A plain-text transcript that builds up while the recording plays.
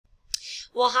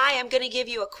Well, hi, I'm going to give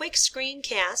you a quick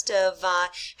screencast of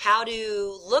how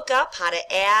to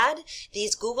add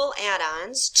these Google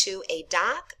add-ons to a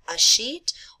doc, a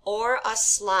sheet, or a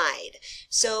slide.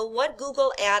 So what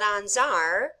Google add-ons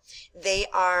are, they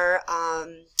are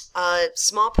a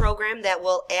small program that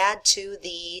will add to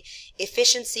the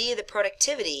efficiency, the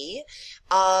productivity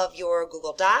of your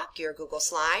Google Doc, your Google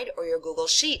Slide, or your Google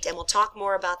Sheet. And we'll talk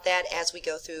more about that as we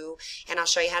go through, and I'll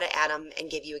show you how to add them and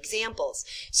give you examples.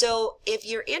 So if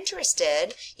you're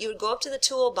interested, you would go up to the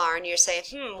toolbar and you're saying,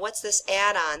 what's this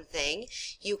add-on thing?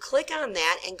 You click on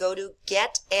that and go to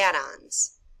Get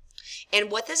Add-ons.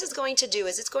 And what this is going to do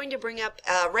is it's going to bring up,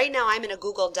 right now I'm in a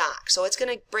Google Doc, so it's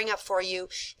going to bring up for you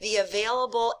the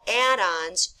available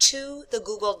add-ons to the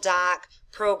Google Doc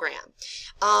program.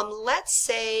 Let's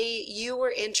say you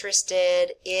were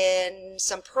interested in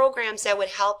some programs that would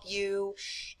help you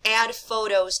add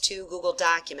photos to Google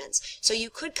Documents. So you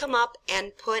could come up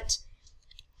and put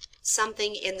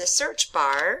something in the search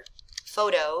bar,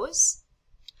 photos.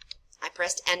 I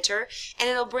pressed enter, and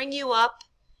it'll bring you up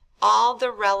all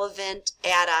the relevant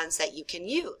add-ons that you can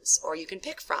use or you can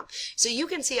pick from. So you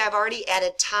can see I've already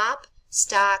added top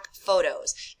stock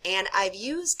photos, and I've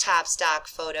used top stock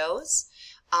photos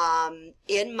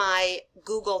in my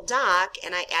Google Doc,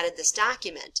 and I added this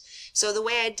document. So the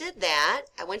way I did that,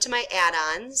 I went to my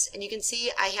add-ons, and you can see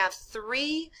I have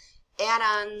 3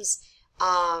 add-ons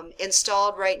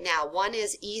installed right now. One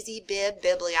is EasyBib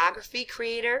Bibliography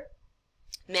Creator,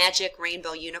 Magic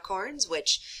Rainbow Unicorns,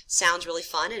 which sounds really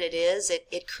fun, and it is.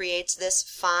 It creates this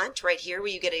font right here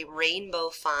where you get a rainbow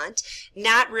font.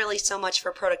 Not really so much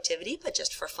for productivity, but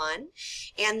just for fun.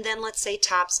 And then let's say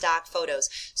top stock photos.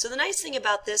 So the nice thing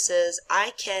about this is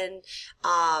I can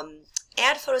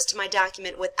add photos to my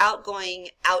document without going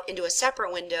out into a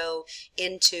separate window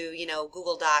into,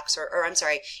 Google Docs or I'm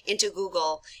sorry, into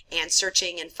Google and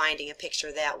searching and finding a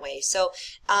picture that way. So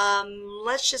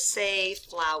let's just say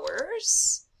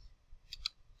flowers.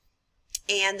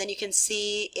 And then you can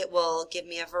see it will give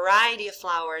me a variety of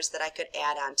flowers that I could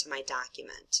add onto my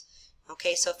document.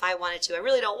 Okay, so if I wanted to, I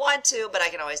really don't want to, but I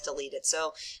can always delete it.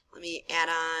 So let me add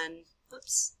on,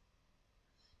 oops.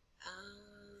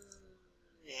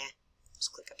 Let's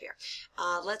click up here.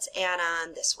 Let's add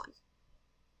on this one.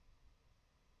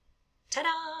 Ta-da!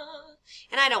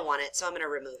 And I don't want it, so I'm going to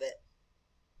remove it.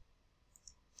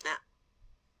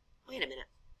 Wait a minute.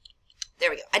 There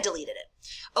we go. I deleted it.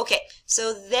 Okay,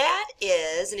 so that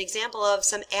is an example of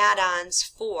some add-ons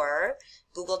for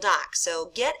Google Docs.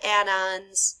 So get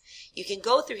add-ons. You can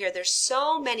go through here. There's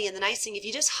so many, and the nice thing, if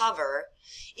you just hover,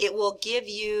 it will give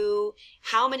you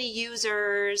how many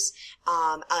users,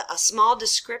 a small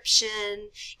description,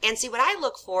 and see what I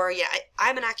look for. Yeah,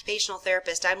 I'm an occupational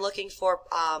therapist. I'm looking for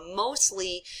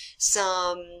mostly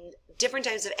some different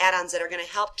types of add-ons that are going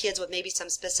to help kids with maybe some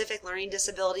specific learning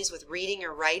disabilities with reading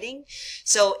or writing.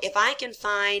 So if I can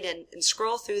find and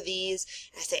scroll through these,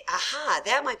 and I say, aha,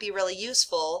 that might be really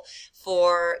useful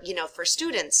for, for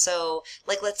students. So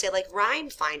let's say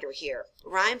Rhyme Finder here.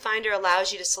 Rhyme Finder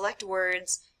allows you to select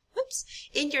words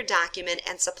in your document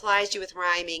and supplies you with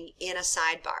rhyming in a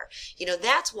sidebar.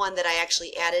 That's one that I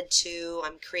actually added to,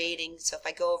 I'm creating. So if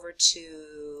I go over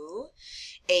to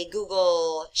a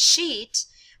Google Sheet,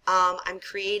 I'm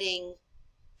creating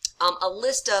a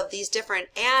list of these different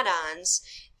add-ons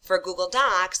for Google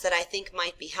Docs that I think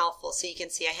might be helpful. So you can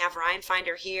see I have Rhyme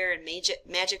Finder here and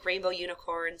Magic Rainbow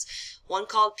Unicorns, one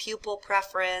called Pupil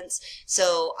Preference.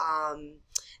 So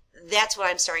that's what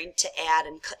I'm starting to add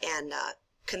and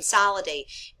consolidate.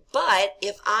 But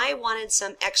if I wanted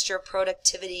some extra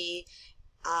productivity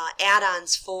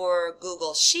add-ons for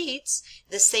Google Sheets,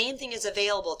 the same thing is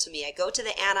available to me. I go to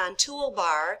the add-on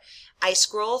toolbar, I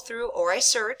scroll through or I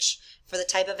search for the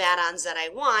type of add-ons that I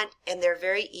want, and they're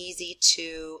very easy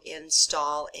to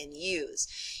install and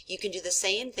use. You can do the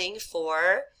same thing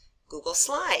for Google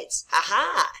Slides.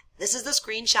 Aha! This is the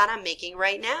screenshot I'm making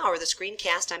right now, or the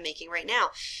screencast I'm making right now.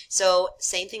 So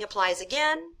same thing applies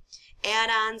again.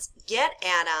 Add-ons, get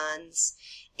add-ons,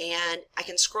 and I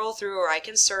can scroll through or I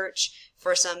can search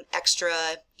for some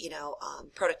extra,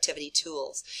 productivity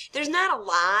tools. There's not a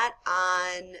lot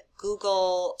on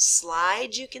Google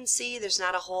Slides, you can see. There's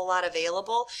not a whole lot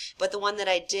available, but the one that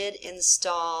I did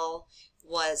install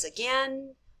was,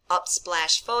 again,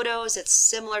 Upsplash Photos. It's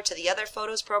similar to the other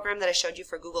Photos program that I showed you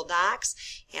for Google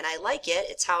Docs, and I like it.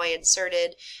 It's how I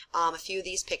inserted a few of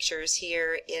these pictures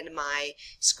here in my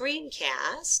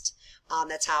screencast.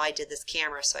 That's how I did this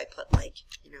camera, so I put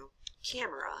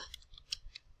camera,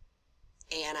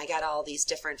 and I got all these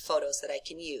different photos that I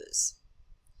can use.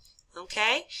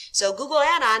 Okay, so Google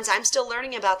Add-ons, I'm still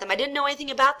learning about them. I didn't know anything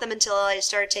about them until I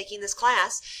started taking this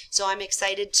class, so I'm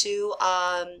excited to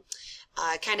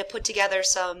kind of put together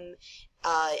some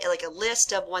like a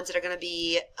list of ones that are going to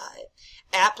be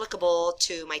applicable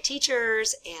to my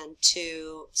teachers and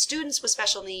to students with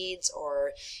special needs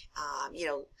or you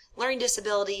know, learning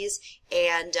disabilities,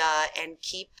 and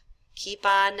keep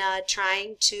on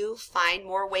trying to find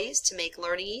more ways to make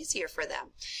learning easier for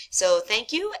them. So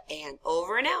thank you, and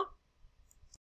over and out.